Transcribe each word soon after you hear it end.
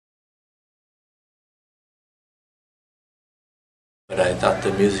But I thought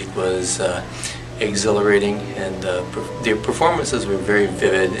the music was exhilarating, and the performances were very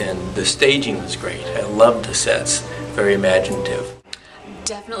vivid, and the staging was great. I loved the sets, very imaginative.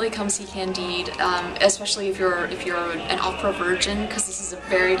 Definitely come see Candide, especially if you're an opera virgin, because this is a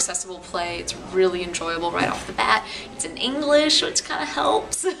very accessible play. It's really enjoyable right off the bat. It's in English, which kind of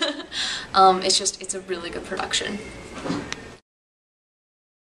helps. It's a really good production.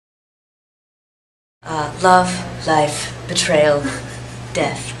 Love, life, betrayal,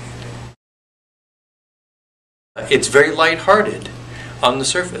 death. It's very lighthearted on the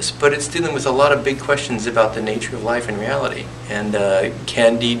surface, but it's dealing with a lot of big questions about the nature of life and reality. And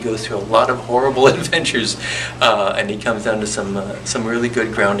Candide goes through a lot of horrible adventures, and he comes down to some really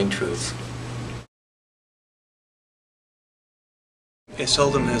good grounding truths.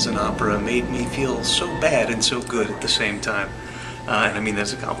 Seldom has an opera made me feel so bad and so good at the same time, and I mean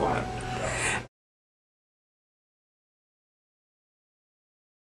that's a compliment.